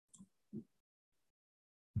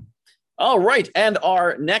All right. And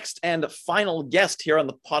our next and final guest here on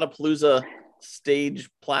the Podapalooza stage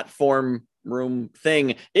platform room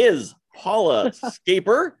thing is Paula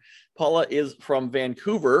Skaper. Paula is from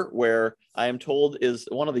Vancouver, where I am told is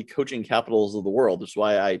one of the coaching capitals of the world. That's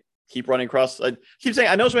why I keep running across. I keep saying,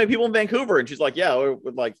 I know so many people in Vancouver. And she's like, yeah,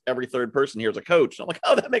 with like every third person here is a coach. And I'm like,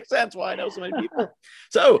 oh, that makes sense why I know so many people.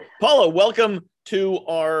 So Paula, welcome to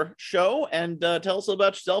our show, and tell us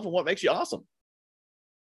about yourself and what makes you awesome.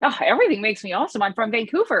 Oh, everything makes me awesome. I'm from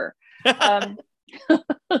Vancouver. The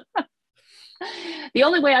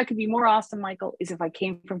only way I could be more awesome, Michael, is if I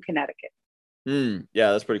came from Connecticut. Yeah,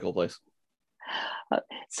 that's a pretty cool place.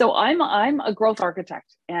 So I'm a growth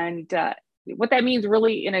architect, and what that means,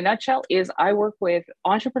 really, in a nutshell, is I work with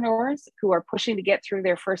entrepreneurs who are pushing to get through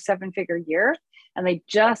their first 7-figure year, and they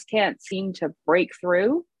just can't seem to break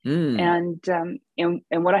through. And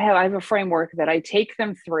what I have a framework that I take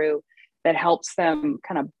them through that helps them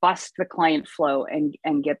kind of bust the client flow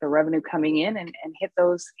and get the revenue coming in and hit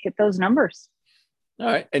those numbers. All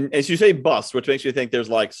right. And as you say bust, which makes you think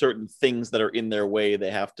there's like certain things that are in their way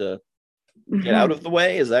they have to get out of the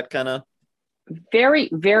way. Is that kind of? Very,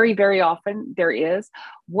 very, very often there is.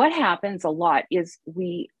 What happens a lot is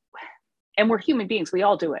we're human beings. We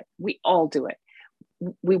all do it. We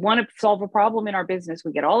want to solve a problem in our business.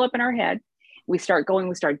 We get all up in our head. We start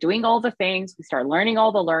doing all the things, we start learning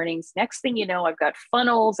all the learnings. Next thing you know, I've got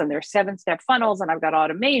funnels, and there's 7-step funnels, and I've got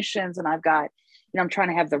automations, and I've got, I'm trying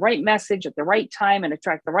to have the right message at the right time and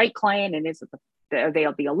attract the right client. And is it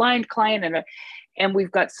they'll be aligned client? And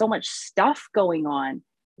we've got so much stuff going on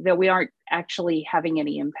that we aren't actually having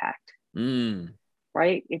any impact.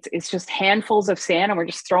 Right? It's just handfuls of sand, and we're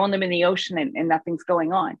just throwing them in the ocean, and nothing's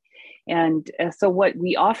going on. And so what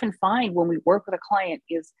we often find when we work with a client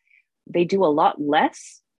is they do a lot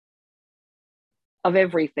less of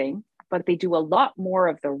everything, but they do a lot more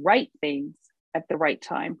of the right things at the right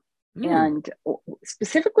time. And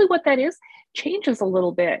specifically what that is changes a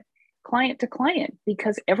little bit client to client,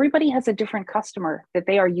 because everybody has a different customer that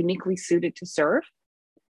they are uniquely suited to serve.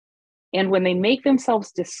 And when they make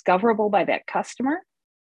themselves discoverable by that customer,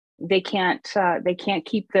 they can't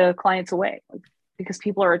keep the clients away, because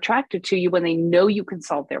people are attracted to you when they know you can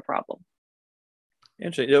solve their problem.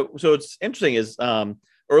 Interesting. So it's interesting is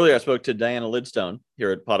earlier I spoke to Diana Lidstone here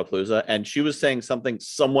at Podapalooza, and she was saying something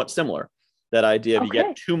somewhat similar. That idea of you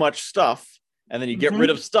get too much stuff, and then you get rid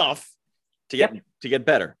of stuff to get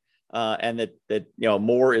better, and that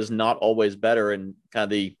more is not always better, and kind of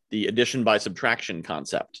the addition by subtraction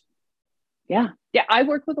concept. Yeah. I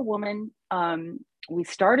worked with a woman. We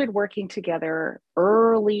started working together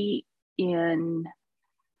early in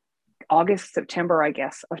August, September, I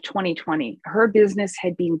guess, of 2020. Her business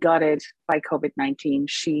had been gutted by COVID-19.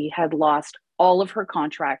 She had lost all of her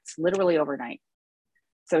contracts literally overnight.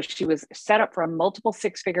 So she was set up for a multiple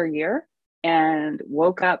 6-figure year and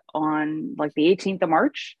woke up on like the 18th of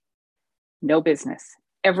March, no business.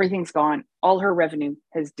 Everything's gone. All her revenue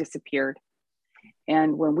has disappeared.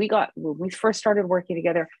 And when we first started working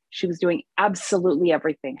together, she was doing absolutely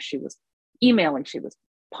everything. She was emailing, she was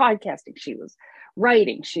podcasting, she was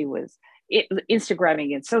writing, she was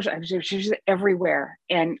Instagramming and social. She was everywhere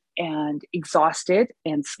and exhausted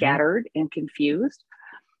and scattered and confused.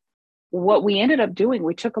 What we ended up doing,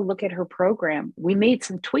 we took a look at her program. We made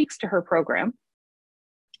some tweaks to her program.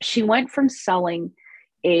 She went from selling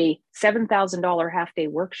a $7,000 half-day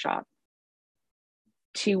workshop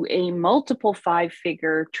to a multiple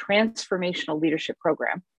 5-figure transformational leadership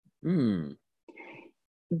program.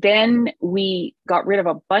 Then we got rid of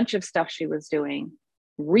a bunch of stuff she was doing,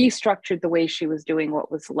 restructured the way she was doing what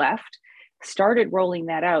was left, started rolling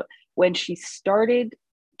that out. When she started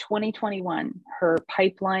 2021, her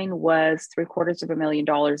pipeline was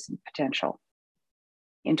 $750,000 in potential.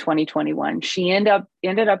 In 2021, she ended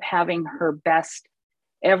up having her best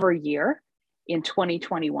ever year in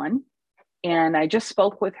 2021. And I just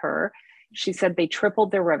spoke with her. She said they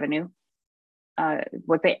tripled their revenue.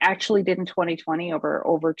 What they actually did in 2020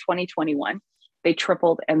 over 2021, they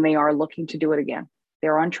tripled, and they are looking to do it again.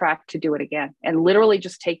 They're on track to do it again, and literally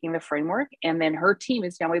just taking the framework. And then her team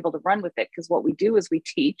is now able to run with it, because what we do is we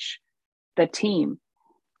teach the team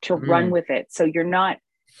to run with it. So you're not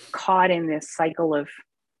caught in this cycle of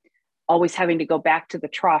always having to go back to the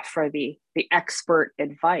trough for the expert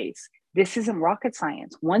advice. This isn't rocket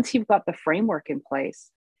science. Once you've got the framework in place,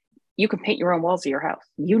 you can paint your own walls of your house.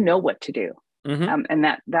 You know what to do. And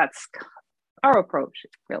that's our approach,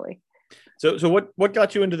 really. So what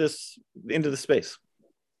got you into the space?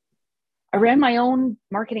 I ran my own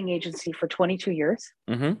marketing agency for 22 years.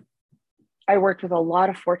 I worked with a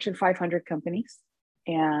lot of Fortune 500 companies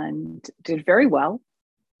and did very well.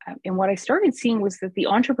 And what I started seeing was that the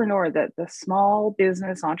entrepreneur, the small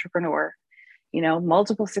business entrepreneur,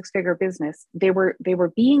 multiple six-figure business, they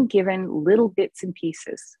were being given little bits and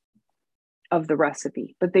pieces of the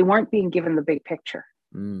recipe, but they weren't being given the big picture.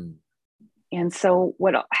 And so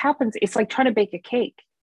what happens, it's like trying to bake a cake,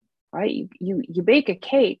 right? You bake a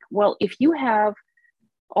cake. Well, if you have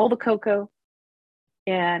all the cocoa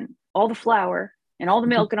and all the flour and all the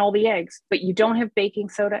milk and all the eggs, but you don't have baking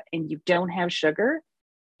soda and you don't have sugar,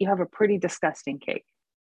 you have a pretty disgusting cake.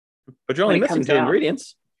 But you're only missing two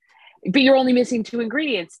ingredients. But you're only missing two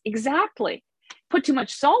ingredients. Exactly. Put too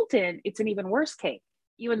much salt in, it's an even worse cake,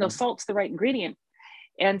 even though salt's the right ingredient.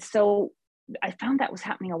 And so I found that was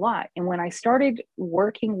happening a lot. And when I started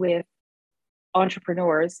working with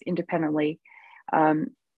entrepreneurs independently,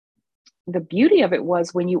 the beauty of it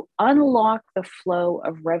was when you unlock the flow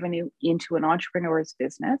of revenue into an entrepreneur's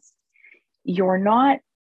business, you're not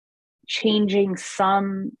changing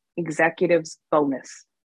some executive's bonus.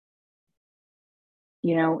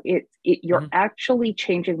 You're actually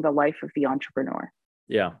changing the life of the entrepreneur.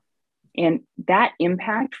 Yeah. And that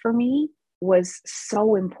impact for me was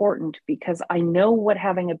so important because I know what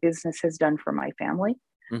having a business has done for my family.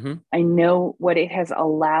 I know what it has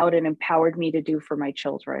allowed and empowered me to do for my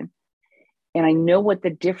children. And I know what the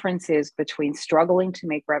difference is between struggling to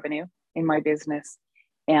make revenue in my business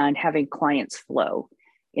and having clients flow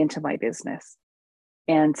into my business.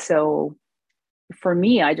 And so for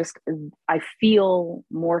me, I feel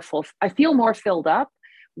more filled up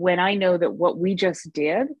when I know that what we just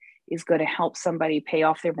did is going to help somebody pay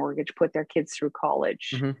off their mortgage, put their kids through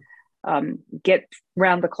college, get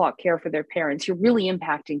round the clock care for their parents. You're really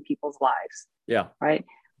impacting people's lives. Yeah. Right.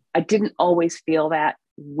 I didn't always feel that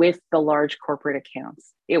with the large corporate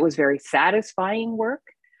accounts. It was very satisfying work.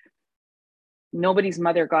 Nobody's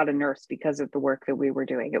mother got a nurse because of the work that we were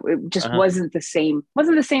doing. It just wasn't the same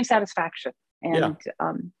satisfaction. And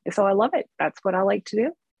so I love it. That's what I like to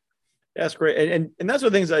do. That's great. And that's one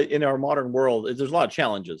of the things in our modern world is there's a lot of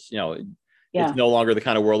challenges. It's no longer the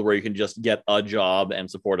kind of world where you can just get a job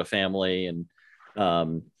and support a family. And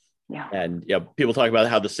people talk about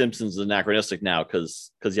how The Simpsons is anachronistic now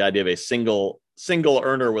because the idea of a single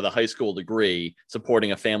earner with a high school degree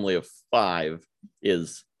supporting a family of 5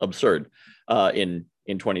 is absurd in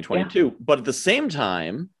 2022. Yeah. But at the same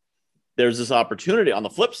time, there's this opportunity on the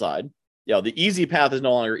flip side. The easy path is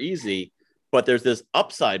no longer easy, but there's this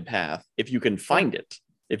upside path if you can find it.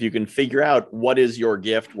 If you can figure out what is your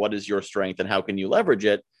gift, what is your strength, and how can you leverage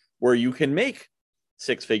it, where you can make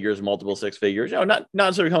 6 figures, multiple 6 figures, not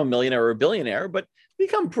necessarily become a millionaire or a billionaire, but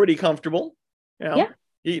become pretty comfortable.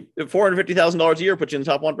 $450,000 a year puts you in the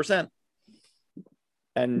top 1%.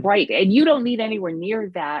 And right. And you don't need anywhere near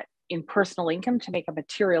that in personal income to make a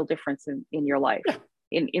material difference in your life. Yeah.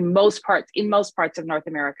 In most parts of North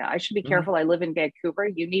America. I should be careful. I live in Vancouver.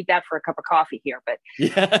 You need that for a cup of coffee here, but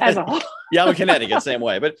as a whole. I'm in Connecticut, same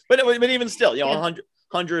way. But even still,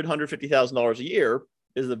 $150,000 a year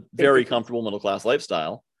is a very comfortable middle class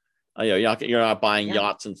lifestyle. You're not buying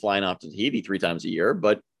yachts and flying off to Tahiti 3 times a year,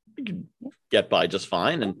 but you can get by just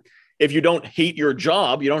fine. And if you don't hate your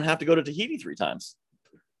job, you don't have to go to Tahiti 3 times.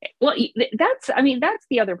 Well, that's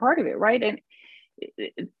the other part of it, right? And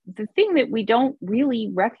the thing that we don't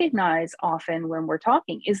really recognize often when we're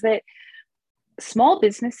talking is that small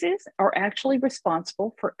businesses are actually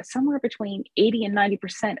responsible for somewhere between 80 and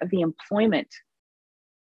 90% of the employment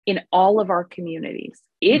in all of our communities.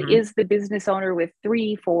 It is the business owner with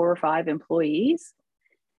 3, 4, or 5 employees.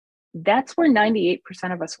 That's where 98%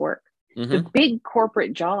 of us work. The big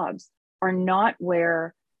corporate jobs are not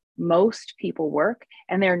where most people work,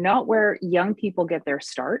 and they're not where young people get their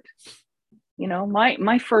start.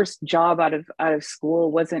 My first job out of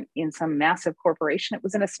school wasn't in some massive corporation. It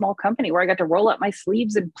was in a small company where I got to roll up my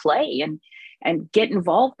sleeves and play and get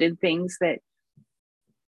involved in things that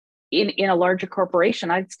in a larger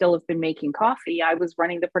corporation, I'd still have been making coffee. I was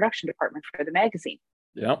running the production department for the magazine.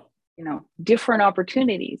 Yeah. Different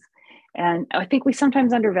opportunities. And I think we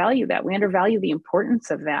sometimes undervalue that. We undervalue the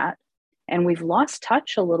importance of that. And we've lost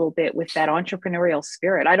touch a little bit with that entrepreneurial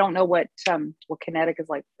spirit. I don't know what Connecticut is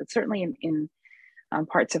like, but certainly in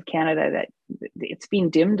parts of Canada that it's been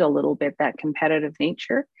dimmed a little bit, that competitive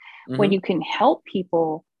nature. When you can help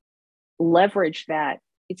people leverage that,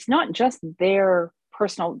 it's not just their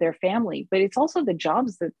family, but it's also the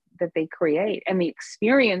jobs that they create and the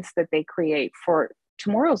experience that they create for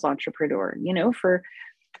tomorrow's entrepreneur, for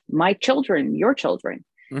my children, your children.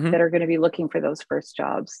 That are going to be looking for those first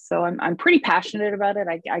jobs. So I'm pretty passionate about it.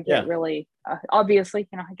 I get really, obviously,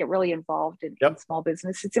 I get really involved in small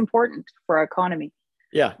business. It's important for our economy.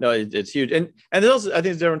 Yeah, no, it's huge. And there's also, I think,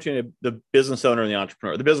 there's a difference between the business owner and the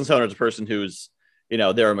entrepreneur. The business owner is a person who's,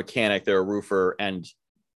 they're a mechanic, they're a roofer, and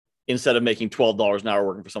instead of making $12 an hour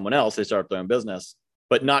working for someone else, they start their own business,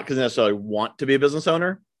 but not because they necessarily want to be a business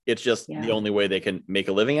owner. It's just the only way they can make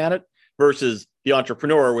a living at it, versus the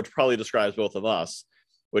entrepreneur, which probably describes both of us,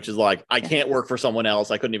 which is like, I can't work for someone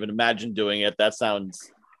else. I couldn't even imagine doing it. That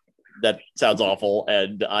sounds awful.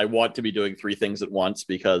 And I want to be doing 3 things at once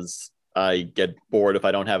because I get bored if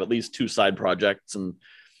I don't have at least 2 side projects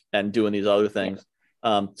and doing these other things.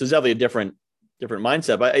 So it's definitely a different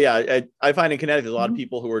mindset. But yeah, I find in Connecticut, there's a lot of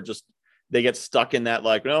people who are just, they get stuck in that,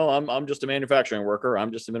 like, no, I'm just a manufacturing worker.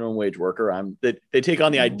 I'm just a minimum wage worker. They take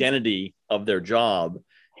on the identity of their job,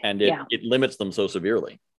 and it limits them so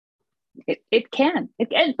severely. It can, but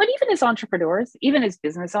even as entrepreneurs, even as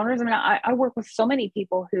business owners, I mean, I work with so many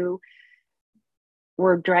people who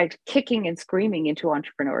were dragged kicking and screaming into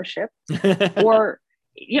entrepreneurship, or,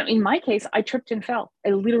 in my case, I tripped and fell. I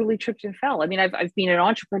literally tripped and fell. I mean, I've been an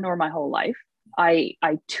entrepreneur my whole life. I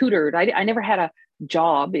tutored. I never had a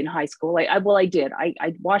job in high school. I did.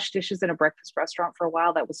 I washed dishes in a breakfast restaurant for a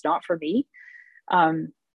while. That was not for me.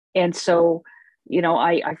 And so,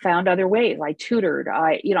 I found other ways. I tutored.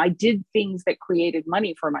 I did things that created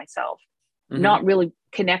money for myself, not really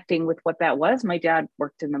connecting with what that was. My dad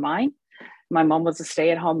worked in the mine. My mom was a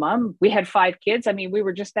stay-at-home mom. We had 5 kids. I mean, we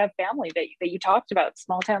were just that family that you talked about,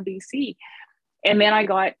 small town BC. And then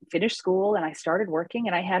I finished school and I started working,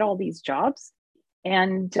 and I had all these jobs.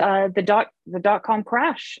 And the dot-com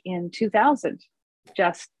crash in 2000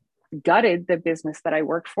 just gutted the business that I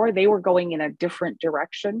worked for. They were going in a different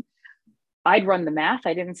direction. I'd run the math.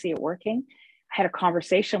 I didn't see it working. I had a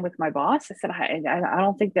conversation with my boss. I said, I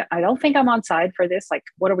don't think I'm on side for this. Like,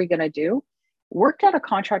 what are we going to do? Worked out a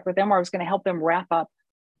contract with them where I was going to help them wrap up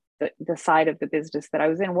the side of the business that I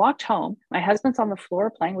was in. Walked home. My husband's on the floor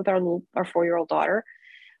playing with our 4-year-old daughter.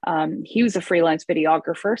 He was a freelance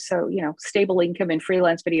videographer. So, stable income and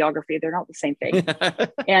freelance videography, they're not the same thing.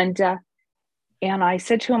 And I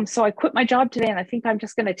said to him, so I quit my job today, and I think I'm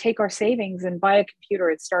just going to take our savings and buy a computer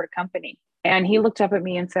and start a company. And he looked up at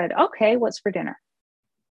me and said, okay, what's for dinner?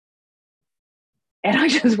 And I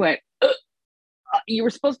just went, you were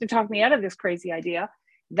supposed to talk me out of this crazy idea.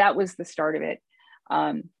 That was the start of it.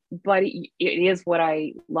 But it is what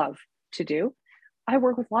I love to do. I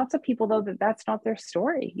work with lots of people, though, that's not their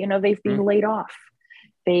story. They've been laid off.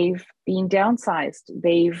 They've been downsized.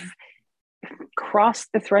 They've crossed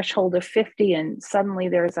the threshold of 50, and suddenly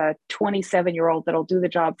there's a 27-year-old that'll do the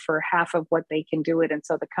job for half of what they can do it. And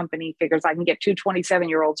so the company figures, I can get 2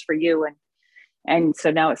 27-year-olds for you. And so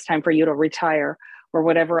now it's time for you to retire, or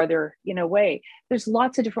whatever other, way. There's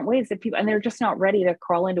lots of different ways that people, and they're just not ready to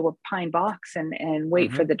crawl into a pine box and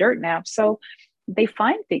wait for the dirt nap. So they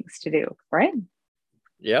find things to do, right?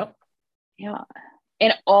 Yeah. Yeah.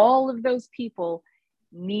 And all of those people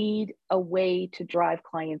need a way to drive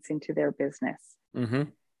clients into their business.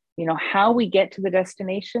 How we get to the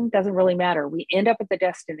destination doesn't really matter. We end up at the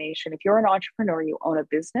destination. If you're an entrepreneur, you own a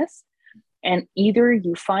business, and either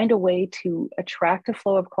you find a way to attract a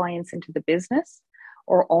flow of clients into the business,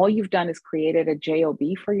 or all you've done is created a job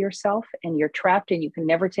for yourself, and you're trapped and you can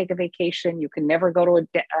never take a vacation. You can never go to a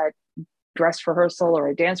dress rehearsal or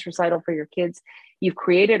a dance recital for your kids. You've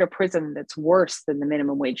created a prison that's worse than the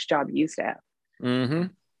minimum wage job you used to have.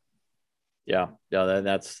 Yeah.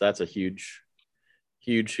 That's a huge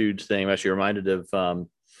thing. I'm actually reminded of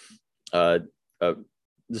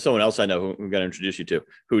someone else I know who I'm going to introduce you to,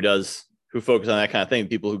 who focus on that kind of thing.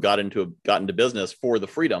 People who got into business for the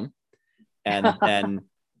freedom, and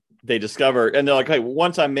they discover, and they're like, hey,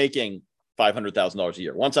 once I'm making $500,000 a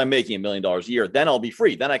year, once I'm making $1 million a year, then I'll be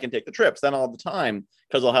free. Then I can take the trips. Then I'll have the time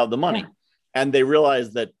because I'll have the money. Yeah. And they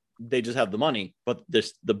realize that they just have the money, but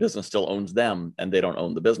the business still owns them, and they don't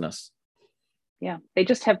own the business. Yeah, they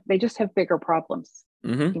just have bigger problems.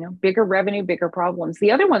 Bigger revenue, bigger problems.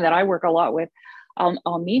 The other one that I work a lot with,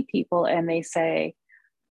 I'll meet people and they say,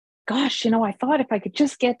 gosh, I thought if I could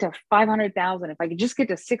just get to 500,000, if I could just get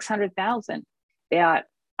to 600,000, that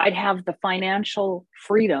I'd have the financial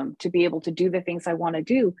freedom to be able to do the things I want to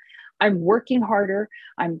do. I'm working harder.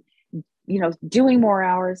 I'm, doing more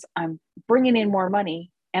hours. I'm bringing in more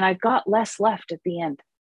money, and I've got less left at the end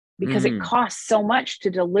because it costs so much to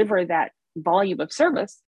deliver that volume of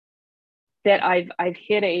service that I've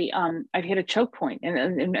hit a choke point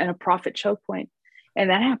and a profit choke point. And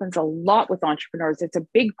that happens a lot with entrepreneurs. It's a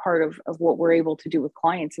big part of what we're able to do with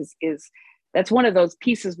clients is that's one of those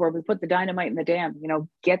pieces where we put the dynamite in the dam,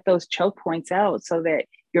 get those choke points out so that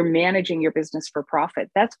you're managing your business for profit.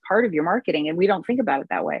 That's part of your marketing. And we don't think about it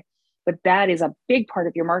that way, but that is a big part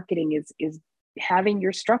of your marketing is having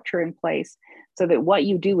your structure in place so that what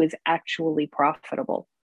you do is actually profitable.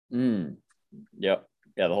 Yep.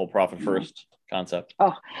 Yeah, the whole profit first concept.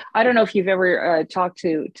 Oh, I don't know if you've ever talked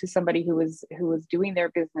to somebody who was doing their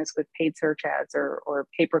business with paid search ads or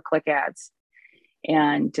pay-per-click ads,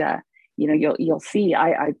 and you'll see.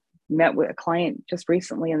 I met with a client just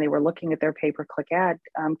recently, and they were looking at their pay-per-click ad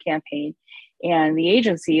campaign, and the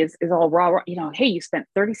agency is all raw. Hey, you spent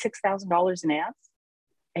 $36,000 in ads,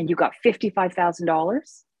 and you got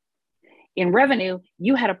 $55,000 in revenue.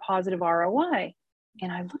 You had a positive ROI. And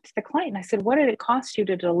I looked at the client and I said, what did it cost you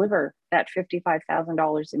to deliver that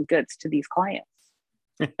 $55,000 in goods to these clients?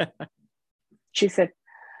 She said,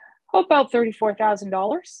 about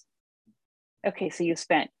 $34,000. Okay, so you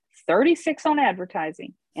spent 36 on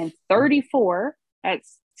advertising and 34 at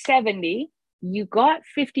 70. You got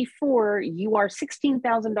 54. You are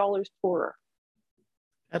 $16,000 poorer.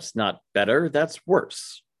 That's not better. That's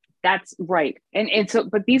worse. That's right. And so,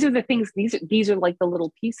 but these are the things, these are like the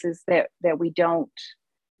little pieces that we don't,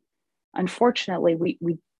 unfortunately, we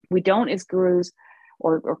don't as gurus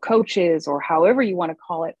or coaches or however you want to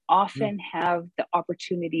call it, often have the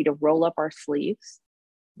opportunity to roll up our sleeves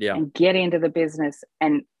and get into the business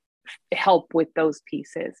and help with those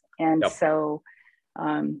pieces. And so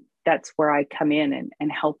that's where I come in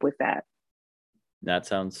and help with that. That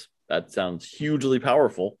sounds hugely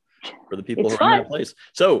powerful for the people who are in that place.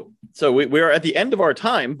 So we are at the end of our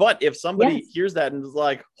time, but if somebody hears that and is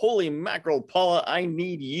like, holy mackerel, Paula, I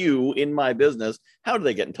need you in my business, how do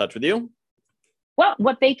they get in touch with you? Well,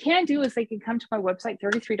 what they can do is they can come to my website,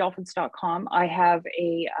 33dolphins.com. I have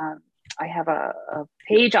a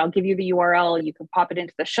page. I'll give you the URL. You can pop it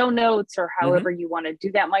into the show notes or however you want to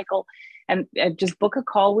do that, Michael, and just book a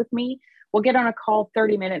call with me. We'll get on a call,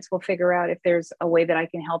 30 minutes. We'll figure out if there's a way that I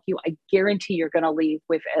can help you. I guarantee you're going to leave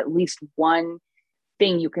with at least one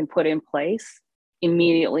thing you can put in place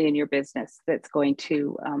immediately in your business that's going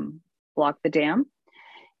to block the dam.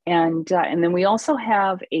 And then we also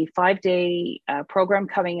have a 5-day program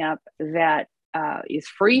coming up that is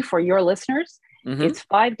free for your listeners. It's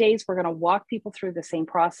 5 days. We're going to walk people through the same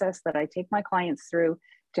process that I take my clients through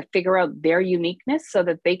to figure out their uniqueness so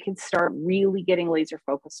that they can start really getting laser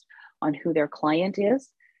focused on who their client is.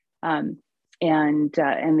 And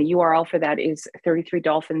the URL for that is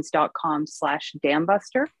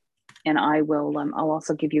 33dolphins.com/dambuster. And I'll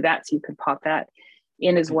also give you that so you can pop that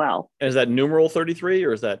in as well. Is that numeral 33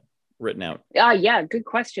 or is that written out? Yeah, good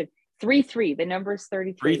question. 33, the number is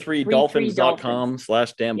 33.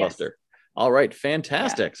 33dolphins.com/dambuster. Yes. All right,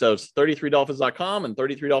 fantastic. Yeah. So it's 33dolphins.com and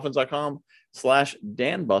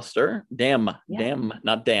 33dolphins.com/danbuster. Dam,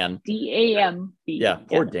 not Dan. DAM. Yeah,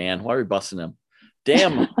 poor Dan. Why are we busting him?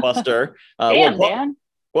 Dam Buster. Dan.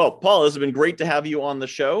 Well, Paul, this has been great to have you on the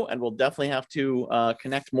show, and we'll definitely have to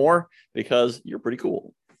connect more because you're pretty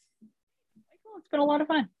cool. It's been a lot of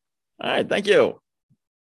fun. All right, thank you.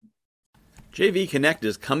 JV Connect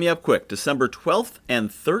is coming up quick, December 12th and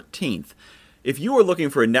 13th. If you are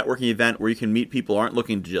looking for a networking event where you can meet people who aren't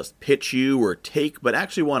looking to just pitch you or take, but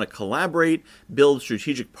actually want to collaborate, build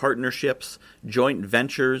strategic partnerships, joint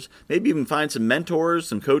ventures, maybe even find some mentors,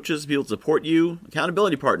 some coaches, people to support you,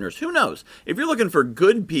 accountability partners, who knows? If you're looking for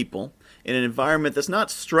good people in an environment that's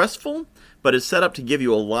not stressful, but is set up to give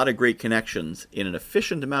you a lot of great connections in an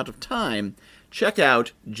efficient amount of time, check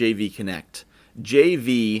out JV Connect.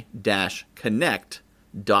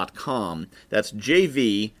 jv-connect.com. That's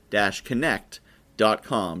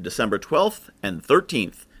jv-connect.com. December 12th and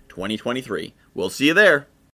 13th, 2023. We'll see you there.